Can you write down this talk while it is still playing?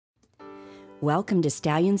Welcome to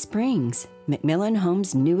Stallion Springs, McMillin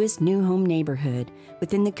Homes' newest new home neighborhood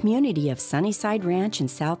within the community of Sunnyside Ranch in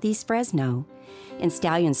southeast Fresno. In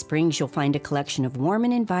Stallion Springs, you'll find a collection of warm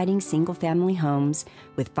and inviting single-family homes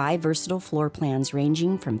with 5 versatile floor plans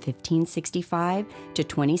ranging from 1,565 to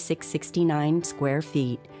 2,669 square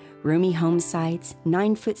feet, roomy home sites,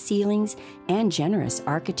 9-foot ceilings, and generous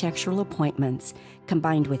architectural appointments,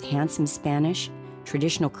 combined with handsome Spanish,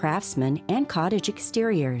 traditional craftsman, and cottage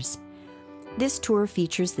exteriors. This tour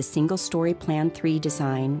features the single-story Plan 3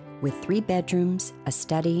 design with 3 bedrooms, a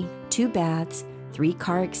study, 2 baths,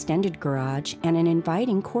 3-car extended garage, and an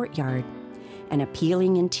inviting courtyard. An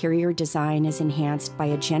appealing interior design is enhanced by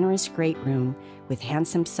a generous great room with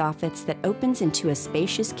handsome soffits that opens into a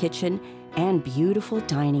spacious kitchen and beautiful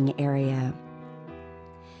dining area.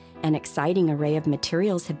 An exciting array of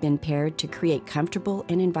materials have been paired to create comfortable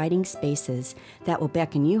and inviting spaces that will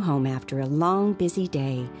beckon you home after a long, busy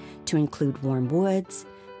day, to include warm woods,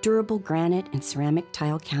 durable granite and ceramic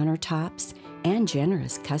tile countertops, and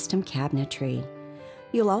generous custom cabinetry.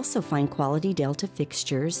 You'll also find quality Delta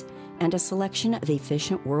fixtures and a selection of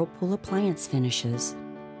efficient Whirlpool appliance finishes.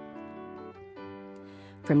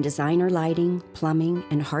 From designer lighting, plumbing,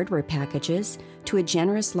 and hardware packages to a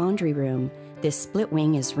generous laundry room, this split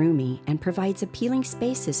wing is roomy and provides appealing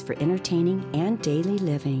spaces for entertaining and daily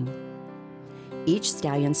living. Each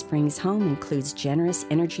Stallion Springs home includes generous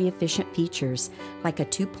energy-efficient features like a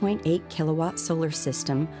 2.8 kilowatt solar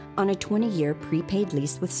system on a 20-year prepaid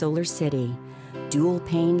lease with Solar City,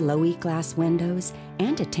 dual-pane low-E glass windows,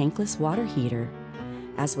 and a tankless water heater.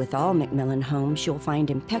 As with all McMillin Homes, you'll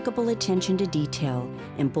find impeccable attention to detail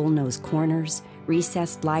in bullnose corners,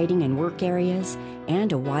 recessed lighting and work areas,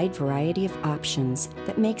 and a wide variety of options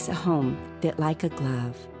that makes a home fit like a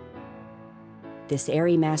glove. This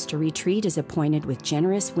airy master retreat is appointed with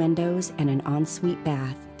generous windows and an ensuite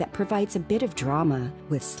bath that provides a bit of drama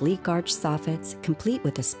with sleek arch soffits complete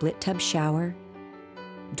with a split tub shower,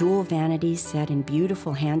 dual vanities set in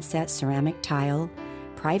beautiful hand-set ceramic tile,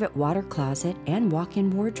 private water closet, and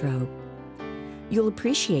walk-in wardrobe. You'll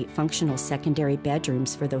appreciate functional secondary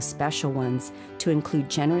bedrooms for those special ones, to include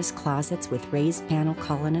generous closets with raised panel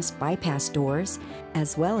colonnist bypass doors,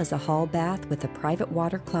 as well as a hall bath with a private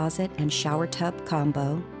water closet and shower tub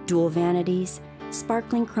combo, dual vanities,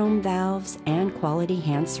 sparkling chrome valves, and quality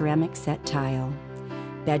hand ceramic set tile.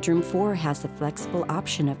 Bedroom 4 has the flexible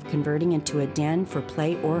option of converting into a den for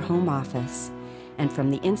play or home office. And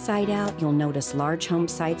from the inside out, you'll notice large home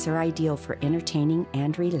sites are ideal for entertaining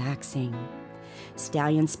and relaxing.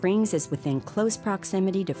 Stallion Springs is within close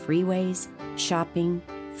proximity to freeways, shopping,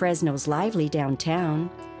 Fresno's lively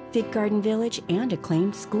downtown, Fig Garden Village, and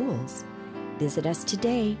acclaimed schools. Visit us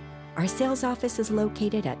today. Our sales office is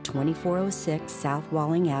located at 2406 South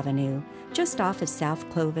Walling Avenue, just off of South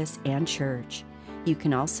Clovis and Church. You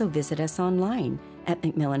can also visit us online at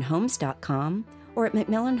McMillinHomes.com or at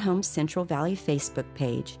McMillin Homes Central Valley Facebook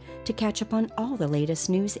page to catch up on all the latest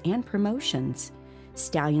news and promotions.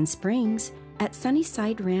 Stallion Springs at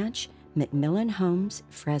Sunnyside Ranch, McMillin Homes,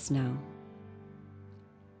 Fresno.